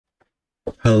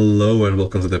Hello and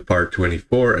welcome to the part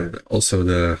 24 and also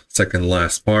the second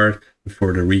last part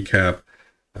before the recap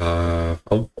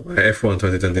of my F1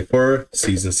 2024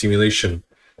 season simulation.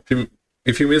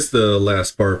 If you missed the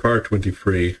last part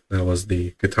 23, that was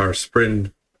the Qatar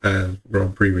Sprint and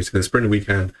Grand Prix, basically the sprint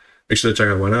weekend. Make sure to check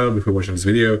that one out before watching this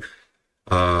video.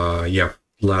 Yeah,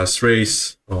 last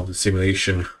race of the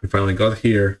simulation. We finally got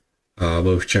here.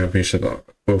 Both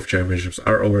championships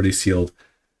are already sealed,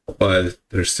 but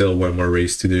there's still one more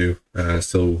race to do.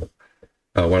 Still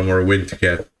one more win to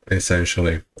get,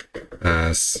 essentially.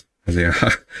 As yeah,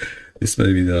 this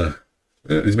may be a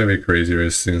crazy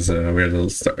race since we're at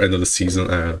the end of the season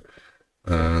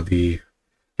and the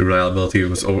reliability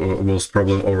was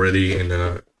problem already in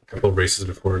a couple of races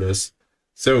before this.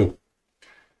 So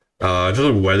just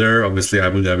the weather, obviously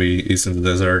Abu Dhabi is in the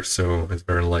desert, so it's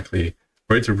very likely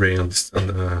for it to rain on this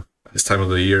time of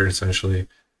the year, essentially.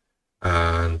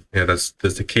 And yeah, that's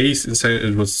the case.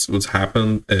 Inside, what's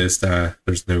happened is that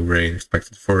there's no rain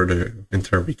expected for the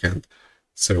entire weekend.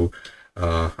 So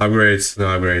upgrades, no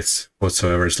upgrades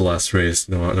whatsoever. It's the last race.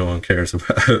 No one cares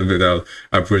about without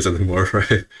upgrades anymore,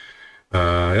 right?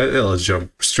 Let's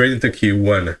jump straight into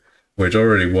Q1, which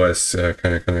already was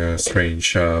kind of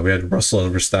strange. We had Russell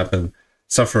and Verstappen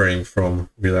suffering from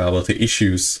reliability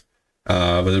issues.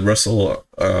 But Russell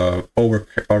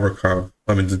overcome.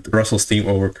 I mean, the Russell's team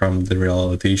overcome the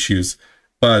reliability issues,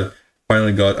 but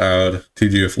finally got out to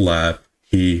do a lap.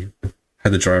 He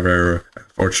had the driver error.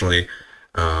 Unfortunately,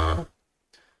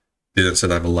 didn't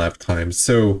set up a lap time.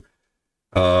 So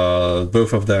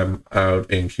both of them out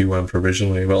in Q1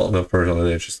 provisionally. Well, no, provisionally,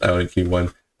 they're just out in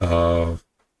Q1.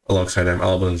 Alongside them,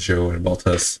 Albon, Zhou, and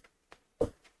Bottas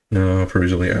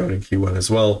provisionally out in Q1 as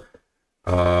well.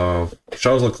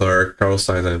 Charles Leclerc, Carlos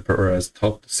Sainz, and Perez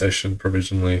top the session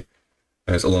provisionally,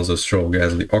 as Alonso, Stroll,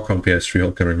 Gasly, Ocon, Piastri,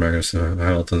 Hülkenberg, Magnussen,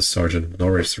 Hamilton, Sargent,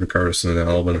 Norris, Ricciardo, and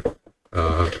Albon.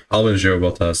 Albon, Zhou,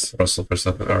 Bottas, Russell,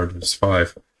 Verstappen are those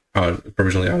five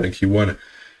provisionally out in Q1.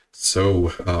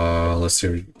 So let's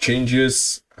see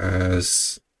changes.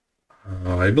 As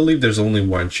I believe there's only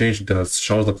one change. That's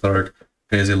Charles Leclerc,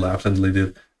 as he lapped and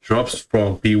deleted, drops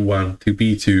from P1 to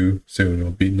P2, so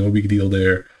no big deal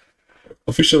there.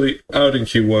 Officially out in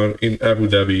Q1 in Abu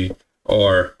Dhabi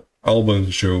are Albon,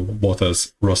 Zhou,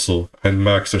 Bottas, Russell, and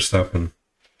Max Verstappen.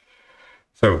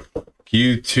 So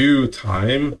Q2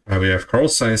 time, we have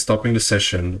Carlos Sainz stopping the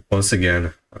session once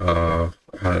again.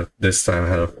 This time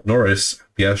ahead of Norris,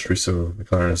 Piastri, so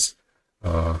McLaren's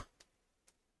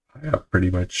pretty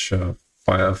much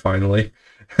finally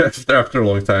after a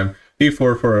long time.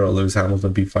 P4 for Lewis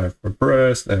Hamilton, P5 for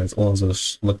Perez, and it's Alonso,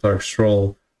 Leclerc,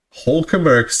 Stroll.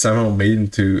 Hulkenberg somehow made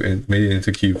it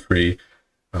into Q3,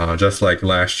 just like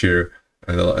last year,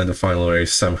 and the final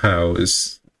race somehow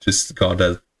is just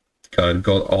got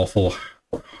awful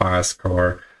Haas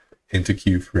car into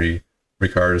Q3.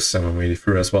 Ricciardo somehow made it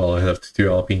through as well ahead of the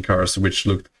two Alpine cars, which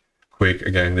looked quick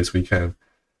again this weekend.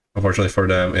 Unfortunately for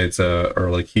them, it's a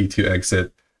early Q2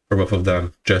 exit for both of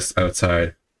them, just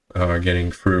outside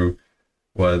getting through.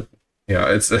 What? Yeah,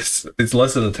 it's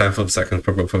less than a tenth of a second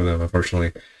for both of them,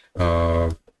 unfortunately.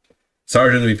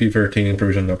 Sargent VP13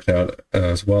 provision knocked out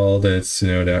as well. That's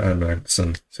Tsunoda and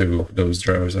Magnussen. So those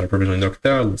drivers are provisionally knocked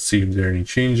out. Let's see if there are any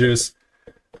changes.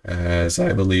 As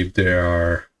I believe there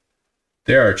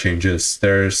are changes.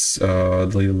 There's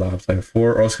deleted lap time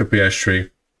for Oscar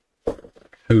Piastri,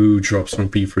 who drops from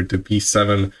P3 to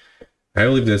P7. I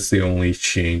believe that's the only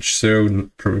change. So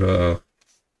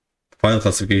final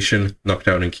classification knocked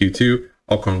out in Q2.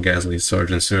 Ocon, Gasly,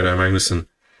 Sargent, Tsunoda, and Magnussen.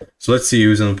 So let's see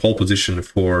who's in pole position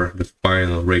for the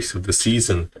final race of the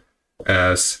season,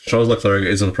 as Charles Leclerc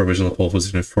is on provisional pole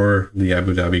position for the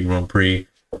Abu Dhabi Grand Prix.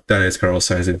 Then it's Carlos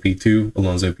Sainz in P2,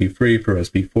 Alonso P3, Perez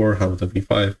P4, Hamilton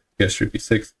P5, Piastri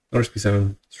P6, Norris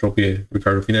P7, Stroll P8,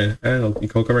 Ricciardo P9, and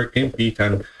Hülkenberg in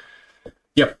P10.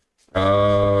 Yep.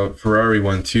 Ferrari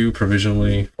 1-2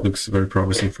 provisionally looks very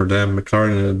promising for them.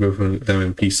 McLaren, both of them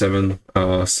in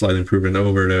P7, slight improvement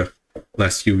over the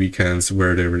last few weekends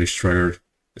where they really struggled,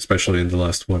 especially in the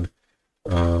last one.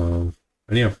 And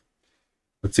yeah,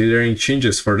 let's see if there are any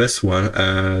changes for this one,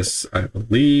 as I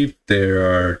believe there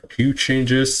are two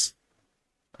changes,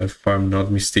 if I'm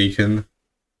not mistaken.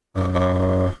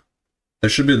 There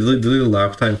should be a little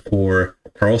lap time for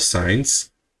Carlos Sainz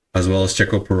as well as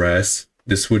Checo Perez.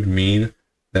 This would mean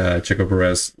that Checo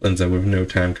Perez ends up with no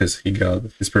time because he got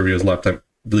his previous lap time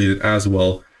deleted as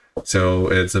well. So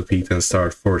it's a P10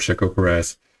 start for Checo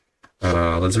Perez.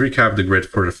 Let's recap the grid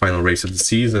for the final race of the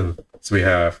season. So we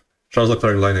have Charles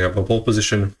Leclerc lining up on pole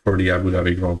position for the Abu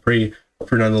Dhabi Grand Prix,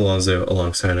 Fernando Alonso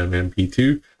alongside him in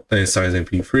P2, Then Sainz in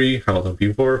P3, Hamilton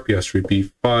P4, Piastri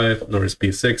P5, Norris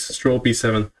P6, Stroll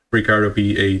P7, Ricciardo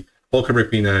P8, Hülkenberg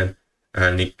P9,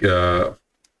 and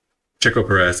Checo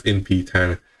Perez in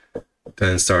P10.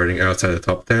 Then starting outside the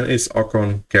top 10 is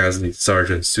Ocon, Gasly,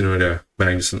 Sargent, Tsunoda,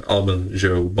 Magnussen, Albon,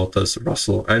 Zhou, Bottas,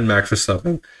 Russell, and Max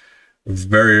Verstappen.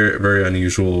 Very, very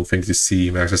unusual thing to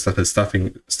see Max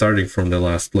Verstappen starting from the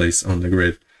last place on the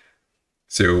grid.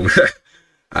 So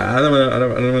I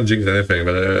don't want to jinx anything,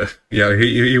 but yeah,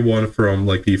 he won from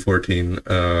like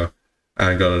P14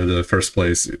 and got into the first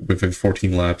place within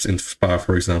 14 laps in Spa,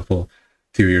 for example,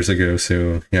 2 years ago.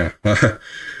 So yeah.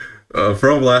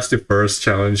 From last to first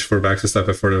challenge for Max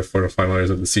Verstappen for the final race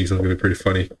of the season is going to be pretty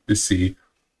funny to see.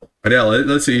 But yeah,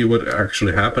 let's see what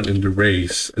actually happened in the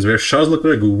race. As we have Charles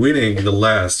Leclerc winning the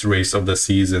last race of the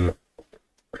season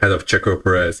ahead of Checo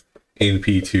Perez in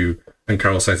P2 and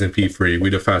Carlos Sainz in P3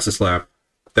 with the fastest lap.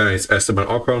 Then it's Esteban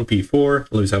Ocon P4,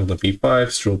 Lewis Hamilton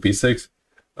P5, Stroll P6,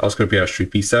 Oscar Piastri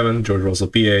P7, George Russell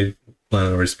P8,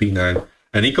 Lando Norris P9,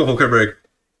 and Nico Hülkenberg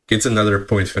gets another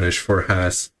point finish for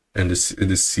Haas in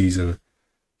this season.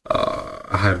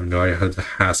 I have no idea how the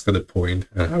Haas got the point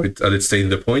and how it stayed in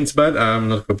the points, but I'm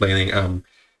not complaining.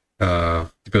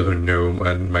 People who know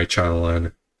my channel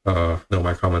and know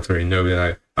my commentary know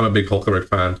that I'm a big Hülkenberg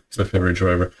fan. He's my favorite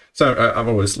driver, so I'm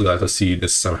always glad to see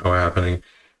this somehow happening.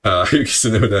 You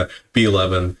can know that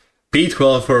P11,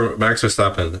 P12 for Max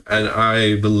Verstappen, and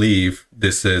I believe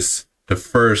this is the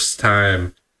first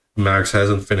time Max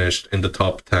hasn't finished in the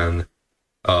top 10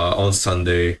 on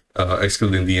Sunday,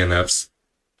 excluding DNFs,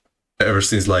 ever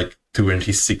since like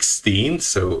 2016.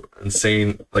 So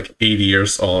insane, like 8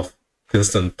 years of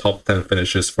constant top 10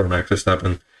 finishes for Max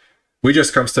Verstappen, which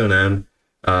just comes to an end,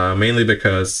 mainly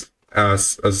because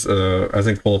as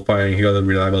in qualifying he got a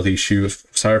reliability issue.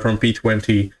 Started from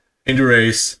P20 in the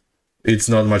race. It's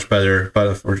not much better,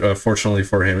 but fortunately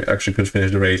for him, actually could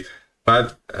finish the race.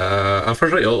 But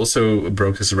unfortunately, also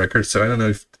broke his record. So I don't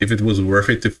know if it was worth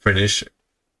it to finish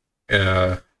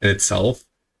in itself.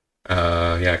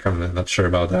 Yeah, I'm not sure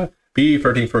about that.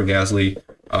 P13 for Gasly.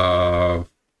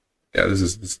 Yeah,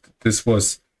 this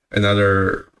was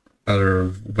another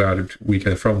bad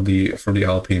weekend from the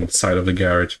Alpine side of the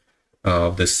garage,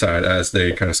 this side, as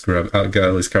they kind of screwed up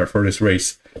Gasly's car for this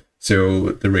race. So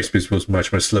the race pace was much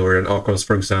slower than Ocon's,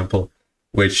 for example,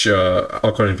 which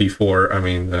Ocon in P4. I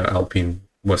mean, Alpine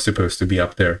was supposed to be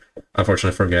up there.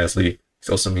 Unfortunately for Gasly, it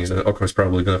also means that Ocon is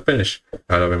probably going to finish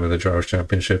out of him in the Drivers'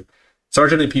 Championship.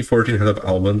 Sargent in P14 ahead of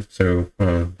Albon, so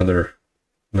another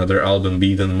Albon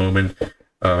beaten moment.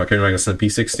 Kevin Magnussen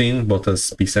P16,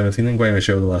 Bottas P17, and Guanyu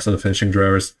Zhou, the last of the finishing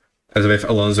drivers, as with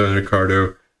Alonso and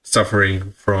Ricciardo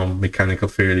suffering from mechanical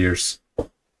failures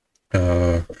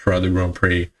throughout the Grand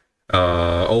Prix.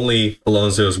 Only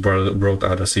Alonso's brought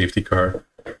out a safety car.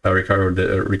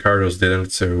 Ricciardo's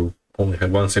didn't, so only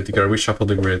had one safety car. We shuffled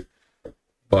the grid,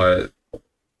 but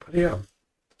yeah,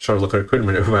 Charles Leclerc could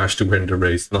manage to win the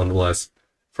race nonetheless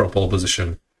from pole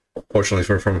position. Fortunately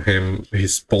from him,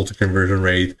 his pole to conversion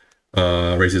rate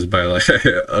raises by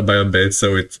by a bit,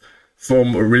 so it's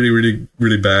from really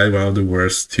bad, one of the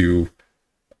worst, to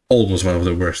almost one of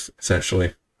the worst,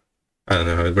 essentially. I don't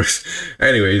know how it works.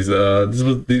 Anyways,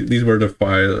 these were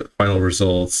the final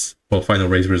results, final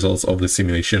race results of the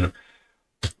simulation,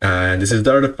 and this is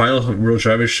the final World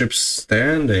Drivership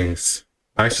standings.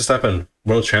 Max Verstappen,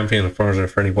 world champion,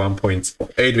 431 points,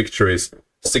 8 victories,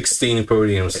 16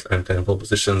 podiums, and 10 pole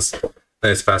positions.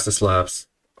 Then it's fastest laps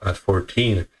at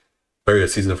 14. Very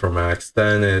good season for Max.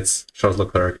 Then it's Charles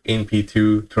Leclerc in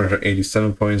P2,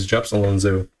 287 points. Jobs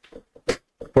Alonso,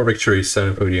 4 victories,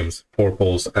 7 podiums, 4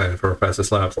 poles, and 4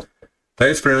 fastest laps. Then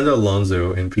it's Fernando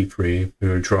Alonso in P3,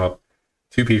 who dropped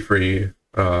to P3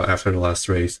 after the last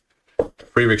race.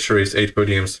 3 victories, 8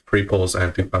 podiums, 3 poles,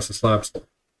 and 2 fastest laps.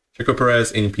 Checo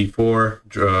Perez in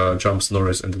P4 jumps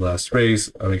Norris in the last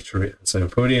race, a victory and 7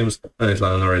 podiums. And it's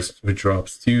Lando Norris who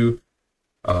drops to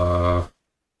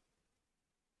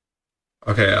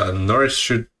Norris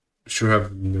should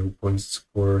have no points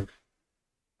scored.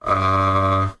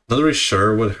 Not really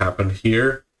sure what happened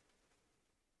here.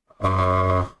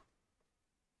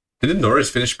 Didn't Norris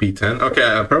finish P10?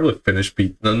 Okay, I probably finished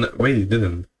P. No, wait, he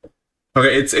didn't.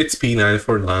 Okay, it's P9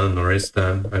 for Lando Norris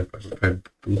then. I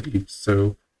believe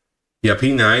so. Yeah,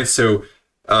 P9. So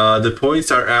the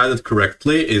points are added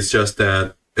correctly. It's just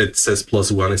that it says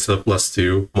 +1 instead of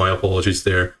 +2. My apologies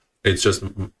there. It's just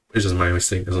my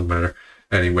mistake. Doesn't matter.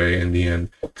 Anyway, in the end,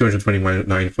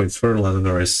 229 points for Lando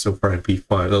Norris so far in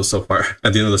P5. Though so far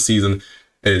at the end of the season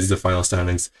is the final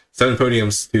standings. 7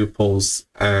 podiums, 2 poles,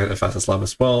 and a fastest lap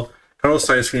as well. Carlos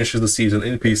Sainz finishes the season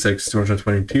in P6,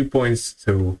 222 points,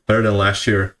 so better than last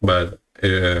year, but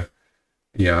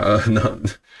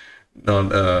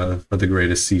Not the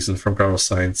greatest season from Carlos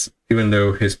Sainz. Even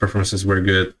though his performances were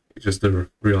good, just the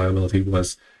reliability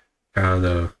was kind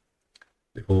of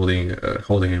holding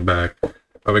him back.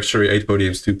 A victory, 8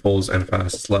 podiums, 2 poles, and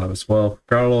fastest lap as well.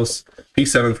 Carlos,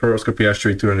 P7 for Oscar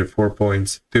Piastri, 204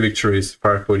 points, 2 victories,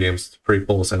 5 podiums, 3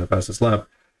 poles, and the fastest lap.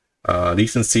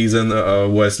 Decent season,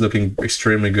 was looking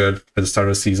extremely good at the start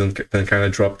of the season, then kind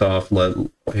of dropped off, led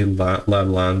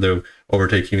Lando,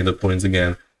 overtaking the points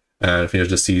again, and finished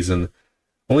the season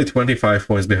only 25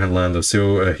 points behind Lando,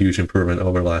 so a huge improvement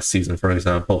over last season, for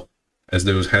example, as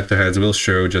those head-to-heads will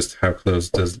show just how close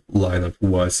this lineup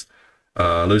was.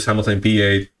 Lewis Hamilton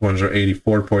P8,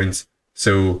 184 points,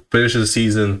 so finishes the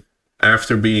season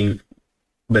after being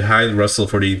behind Russell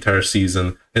for the entire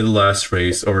season. In the last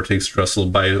race, overtakes Russell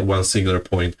by 1 singular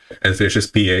point and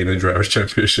finishes P8 in the Drivers'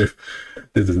 Championship.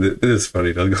 This is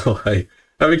funny, don't go lie.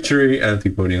 A victory and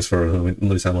 2 podiums for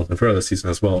Lewis Hamilton for the season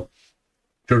as well.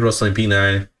 George Russell in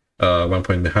P9, 1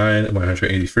 point behind,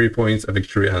 183 points, a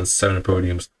victory and 7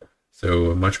 podiums.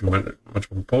 So much more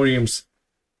podiums,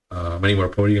 many more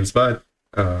podiums, but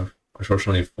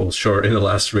unfortunately falls short in the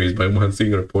last race by 1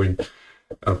 singular point.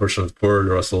 Unfortunately for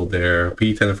Russell there.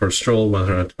 P10 for Stroll,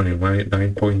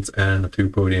 129 points and 2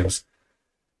 podiums.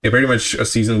 Yeah, pretty much a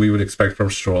season we would expect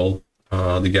from Stroll.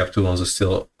 The gap to Alonso is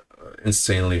still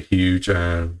insanely huge,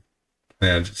 and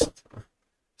yeah, just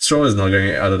Stroll is not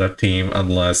going out of that team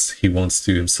unless he wants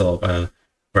to himself, and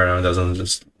right now doesn't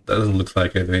look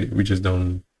like it. We just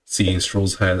don't see in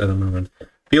Stroll's head at the moment.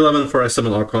 P11 for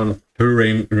Esteban Ocon, who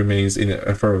remains in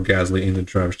front of Gasly in the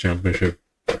Drivers' Championship,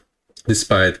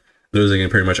 despite losing in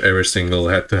pretty much every single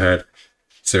head-to-head.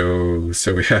 So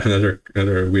we have another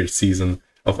weird season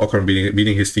of Ocon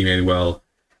beating his teammate well,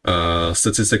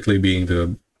 statistically being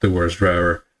the worst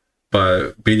driver,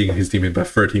 but beating his teammate by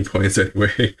 13 points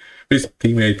anyway. His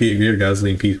teammate Pierre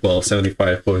Gasly in P12,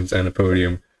 75 points and a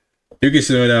podium. Yuki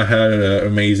Tsunoda had an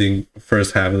amazing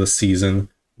first half of the season.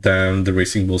 Then the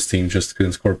Racing Bulls team just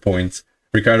couldn't score points.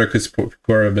 Ricciardo could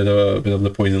score a bit of the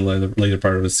points in the later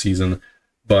part of the season,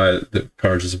 but the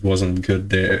car just wasn't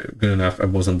good enough. I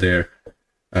wasn't there.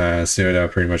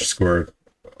 Tsunoda pretty much scored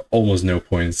almost no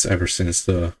points ever since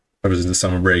the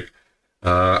summer break.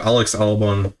 Alex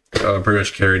Albon pretty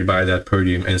much carried by that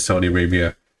podium in Saudi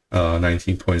Arabia,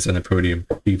 19 points and a podium,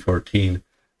 P14.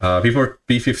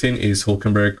 P15 is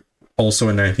Hülkenberg, also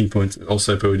a 19 points,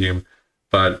 also a podium,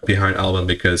 but behind Albon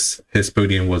because his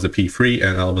podium was a P3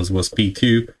 and Albon's was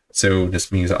P2. So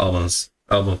this means Albon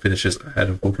finishes ahead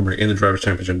of Hülkenberg in the Drivers'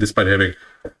 Championship despite having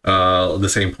the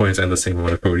same points and the same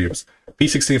amount of podiums.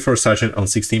 P16 for Sargent on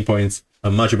 16 points. A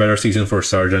much better season for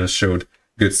Sargent, showed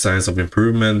good signs of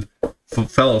improvement.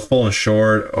 Fallen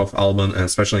short of Albon, and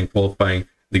especially in qualifying,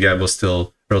 the gap was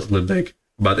still relatively big.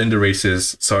 But in the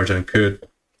races, Sargent could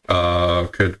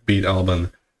beat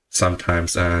Albon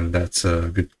sometimes, and that's a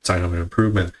good sign of an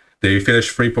improvement. They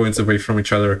finished 3 points away from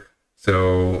each other,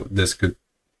 so this could,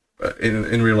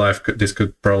 in real life, this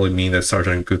could probably mean that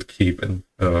Sargent could keep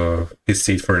his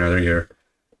seat for another year.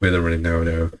 We don't really know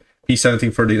though.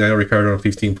 P17 for Daniel Ricciardo on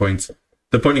 15 points.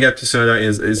 The point gap to Tsunoda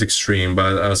is extreme,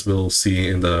 but as we'll see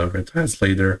in the red tags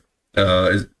later,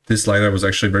 this lineup was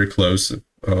actually very close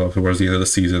towards the end of the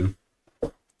season.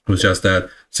 It was just that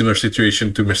similar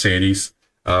situation to Mercedes.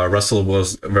 Russell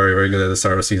was very, very good at the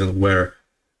start of the season,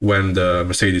 when the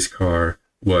Mercedes car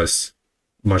was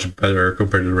much better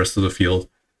compared to the rest of the field.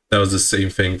 That was the same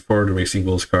thing for the Racing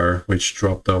Bulls car, which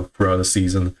dropped off throughout the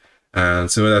season. And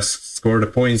Tsunoda scored the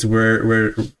points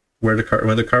when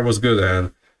the car was good,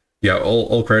 and yeah,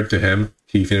 all credit to him.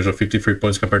 He finished with 53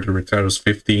 points compared to Ricciardo's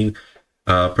 15.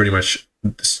 Pretty much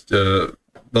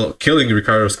killing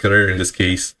Ricciardo's career in this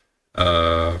case.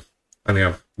 And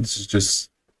yeah, this is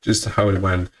just how it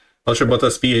went. Valtteri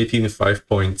Bottas P18, 5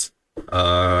 points.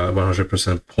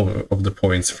 100% of the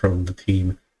points from the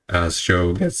team, as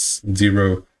Joe gets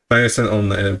 0. Magnussen on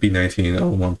P19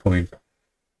 on 1 point.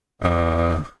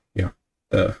 Yeah,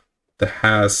 the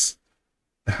Haas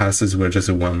were just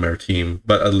a one-man team,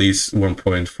 but at least 1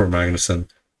 point for Magnussen.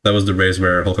 That was the race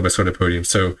where Hülkenberg scored the podium,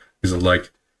 so it's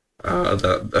like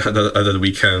that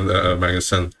weekend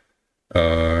Magnussen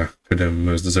could have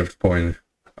most deserved point.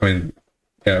 I mean,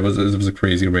 yeah, it was a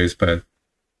crazy race, but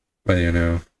you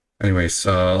know. Anyways,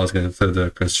 let's get into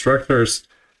the constructors.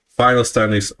 Final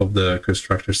standings of the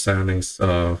constructor standings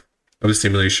of the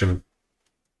simulation.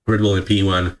 Red Bull in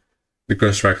P1, the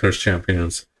constructors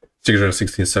champions,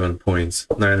 667 points,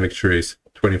 9 victories,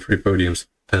 23 podiums,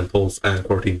 10 poles, and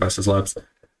 14 fastest laps.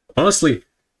 Honestly,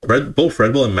 both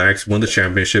Red Bull and Max won the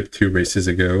championship 2 races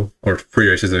ago, or 3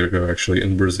 races ago actually,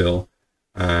 in Brazil.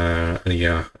 And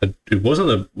yeah, it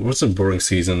wasn't a boring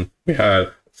season. We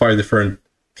had 5 different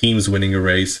teams winning a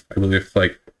race. I believe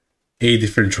like 8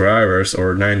 different drivers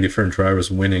or 9 different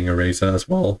drivers winning a race as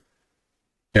well.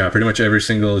 Yeah, pretty much every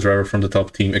single driver from the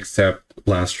top team except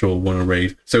Lance Stroll won a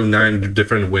race. So 9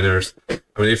 different winners.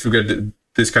 I mean, if you get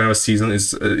this kind of a season,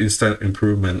 is an instant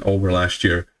improvement over last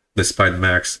year, despite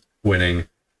Max winning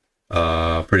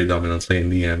pretty dominantly in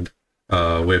the end,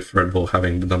 with Red Bull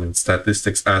having the dominant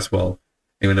statistics as well.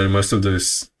 Even though most of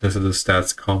those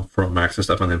stats come from Max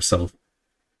Verstappen himself.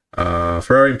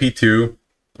 Ferrari in P2.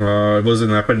 It was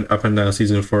an up and down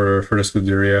season for the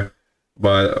Scuderia,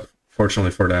 but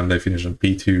fortunately for them, they finished in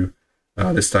P2.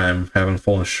 This time, haven't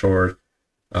fallen short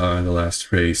in the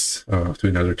last race to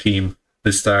another team.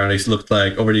 This time, they looked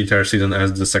like over the entire season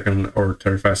as the second or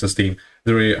third fastest team.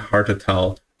 It's really hard to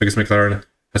tell because McLaren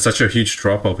has such a huge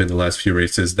drop off in the last few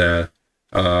races that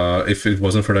if it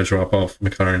wasn't for that drop off,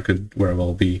 McLaren could very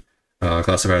well be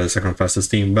classified as the second fastest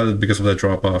team. But because of that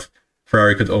drop off,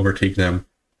 Ferrari could overtake them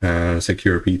and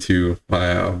secure P2 by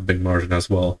a big margin as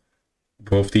well.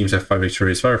 Both teams have 5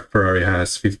 victories. Ferrari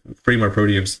has 3 more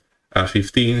podiums at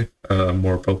 15,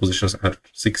 more pole positions at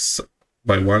 6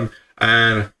 by 1,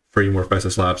 and 3 more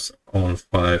fastest laps on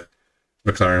 5.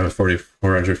 McLaren has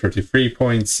 433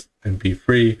 points in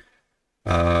P3.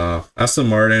 Aston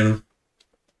Martin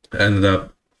ended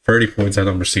up 30 points out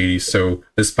of Mercedes. So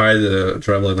despite the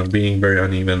drive lineup being very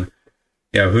uneven,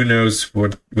 yeah, who knows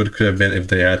what could have been if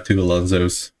they had 2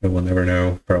 Alonsos. We'll never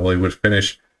know. Probably would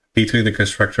finish between the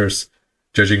constructors,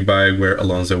 judging by where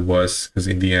Alonso was, because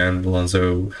in the end,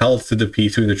 Alonso held to the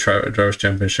P2 in the Drivers'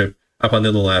 Championship up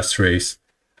until the last race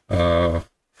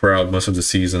throughout most of the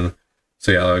season.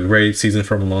 So yeah, a great season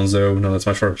from Alonso, not as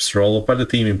much for Stroll, but the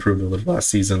team improved a little last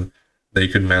season. They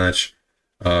could manage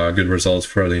good results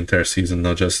throughout the entire season,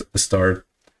 not just the start.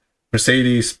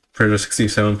 Mercedes,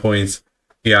 67 points.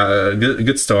 Yeah, a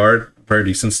good start, very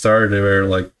decent start. They were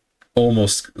like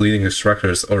almost leading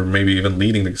constructors, or maybe even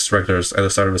leading the constructors at the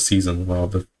start of the season, well,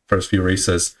 the first few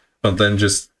races, but then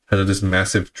just had this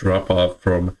massive drop off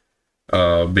from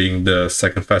being the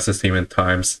second fastest team in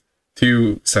times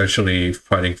to essentially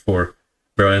fighting for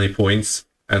barely any points,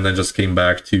 and then just came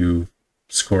back to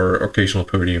score occasional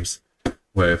podiums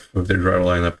with their driver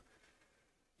lineup.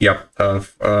 Yep,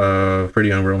 pretty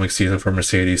underwhelming season for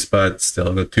Mercedes, but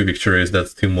still the 2 victories.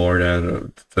 That's 2 more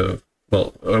than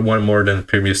 1 more than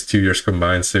previous 2 years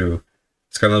combined. So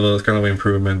it's kind of an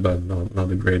improvement, but not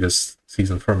the greatest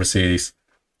season for Mercedes.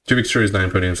 2 victories,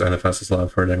 9 podiums, and the fastest lap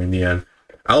for them in the end.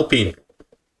 Alpine's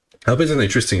an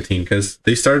interesting team because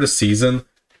they started the season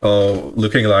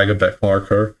looking like a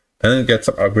backmarker, and then get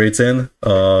some upgrades in.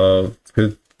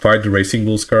 Could fight the Racing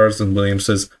Bulls cars, and Williams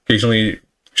has occasionally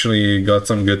actually got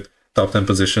some good top 10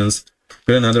 positions.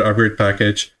 With another upgrade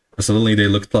package, and suddenly they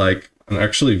looked like an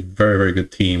actually very, very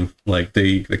good team. Like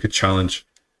they could challenge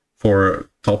for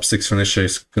top 6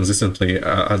 finishes consistently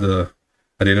at the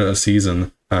end of the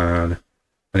season. And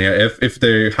yeah, if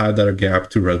they had that gap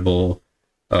to Red Bull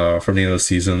from the end of the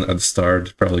season at the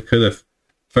start, probably could have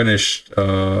finished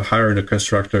higher in the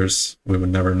constructors. We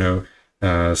would never know.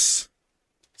 So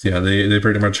yeah, they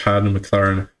pretty much had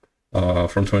McLaren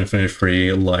from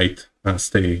 2023 light, as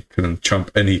they couldn't jump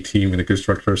any team in the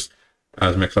constructors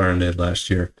as McLaren did last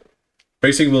year.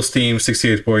 Racing Bulls team,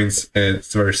 68 points.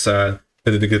 It's very sad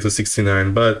they didn't get to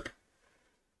 69, but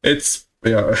it's,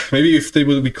 yeah, maybe if they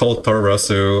would be called Toro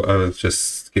Rosso, I would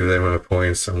just give them a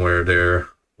point somewhere there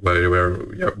while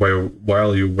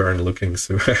you weren't looking.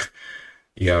 So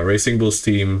yeah, Racing Bulls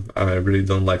team, I really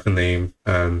don't like the name,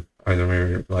 and I don't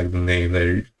really like the name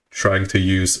they're trying to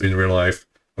use in real life.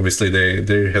 Obviously,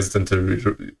 they're hesitant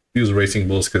to use Racing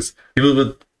Bulls because people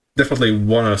would definitely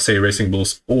want to say Racing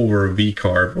Bulls over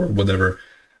V-Carb or whatever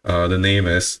the name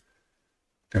is.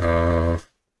 Yeah,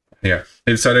 they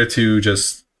decided to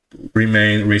just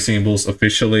remain Racing Bulls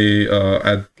officially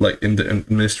at like in the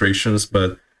administrations,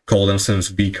 but call themselves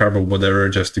V-Carb or whatever,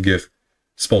 just to give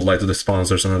spotlight to the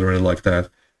sponsors, and I don't really like that.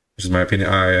 Which is my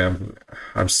opinion.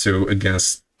 I'm so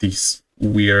against these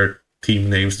weird team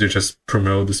names. They just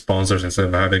promote the sponsors instead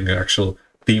of having an actual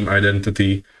team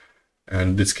identity.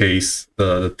 And in this case,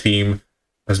 the team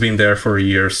has been there for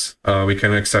years. We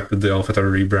can accept the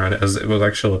AlphaTauri rebrand as it was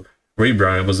actual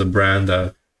rebrand. It was a brand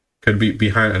that could be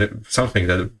behind something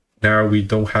that now we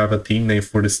don't have a team name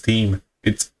for this team.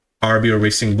 It's RB or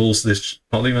Racing Bulls. This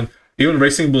not even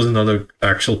Racing Bulls is not an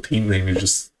actual team name. It's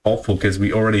just awful because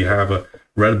we already have a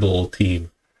Red Bull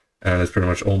team, and it's pretty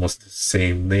much almost the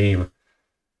same name.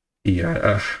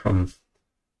 Yeah,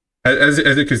 as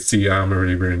you can see, I'm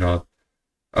really not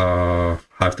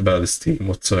hyped about this team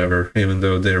whatsoever, even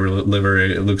though their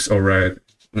livery looks alright.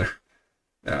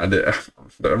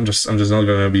 I'm just not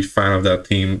gonna be fan of that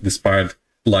team despite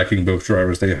liking both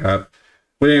drivers they have.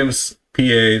 Williams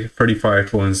P8,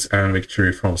 35 points and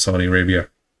victory from Saudi Arabia.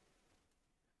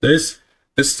 This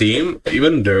team,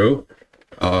 even though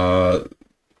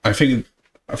I think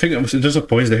there's a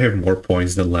points they have more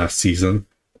points than last season,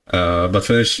 but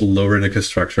finished lower in the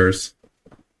constructors,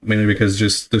 mainly because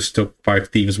just those top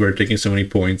 5 teams were taking so many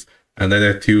points, and then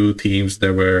there are 2 teams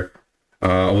that were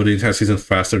over the entire season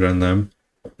faster than them.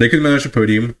 They could manage a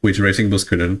podium, which Racing Bulls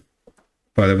couldn't,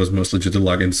 but it was mostly due to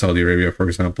luck in Saudi Arabia, for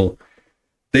example.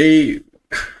 They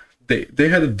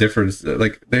had a difference,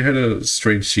 like they had a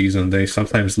strange season. They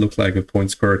sometimes look like a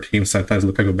point scorer team, sometimes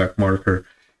look like a back marker.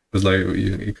 It was like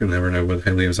you can never know what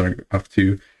Williams are up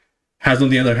to. Has on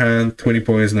the other hand 20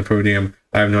 points in the podium.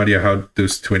 I have no idea how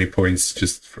those 20 points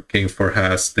just came for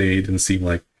Haas. They didn't seem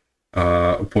like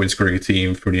a point scoring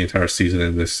team for the entire season,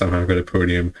 and they somehow got a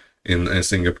podium in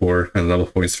Singapore and level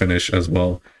points finish as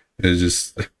well. It's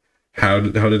just how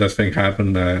did that thing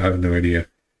happen? I have no idea.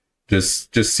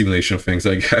 Just simulation of things,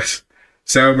 I guess.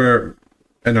 Sauber,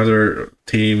 another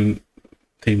team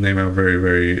name I'm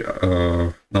very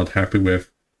not happy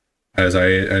with, as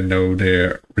I know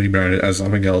they're rebranded as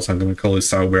something else. I'm gonna call it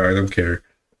Sauber. I don't care.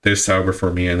 They're Sauber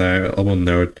for me, and I will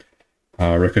not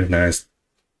recognize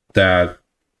that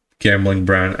gambling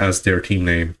brand as their team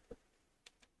name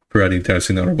throughout the entire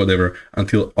season or whatever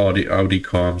until Audi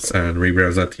comes and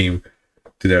rebrands that team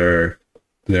to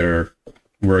their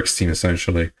works team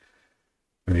essentially.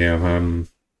 Yeah,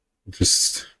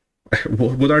 just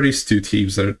what are these 2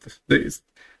 teams that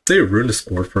they ruined the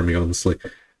sport for me, honestly.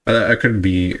 I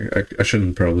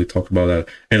shouldn't probably talk about that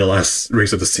in the last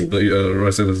race of the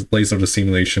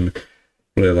simulation.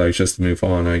 Really, like, just move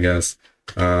on, I guess.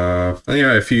 And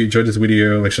yeah, if you enjoyed this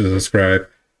video, make sure to subscribe,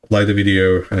 like the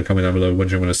video, and comment down below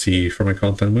what you want to see from my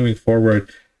content moving forward.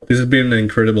 This has been an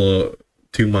incredible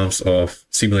 2 months of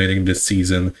simulating this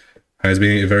season. It's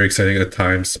been very exciting at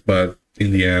times, but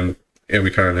in the end,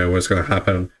 we kind of know what's going to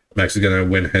happen. Max is going to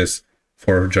win his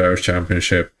 4th Drivers'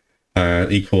 Championship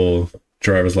and equal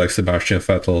drivers like Sebastian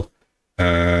Vettel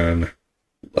and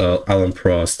Alain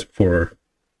Prost for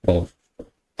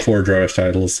 4 drivers'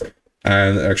 titles,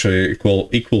 and actually equal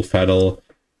Vettel,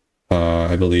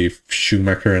 I believe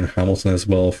Schumacher and Hamilton as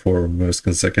well for most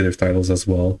consecutive titles as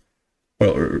well.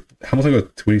 Well, Hamilton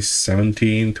got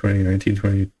 2017, 2019,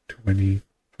 2020,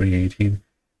 2018.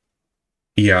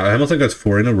 Yeah, Hamilton got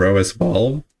 4 in a row as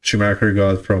well. Schumacher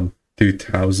got from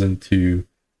 2000 to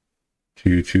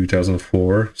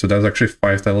 2004. So that's actually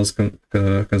 5 titles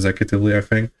consecutively, I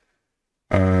think.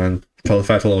 And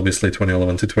Vettel, obviously,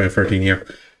 2011 to 2013. Yeah,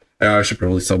 I should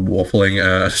probably stop waffling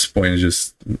at this point.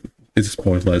 It's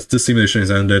pointless. This simulation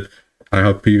is ended. I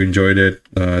hope you enjoyed it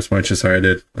as much as I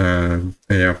did. And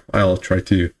yeah, I'll try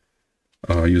to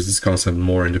use this concept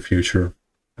more in the future.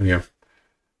 And yeah,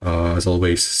 as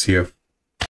always, see you.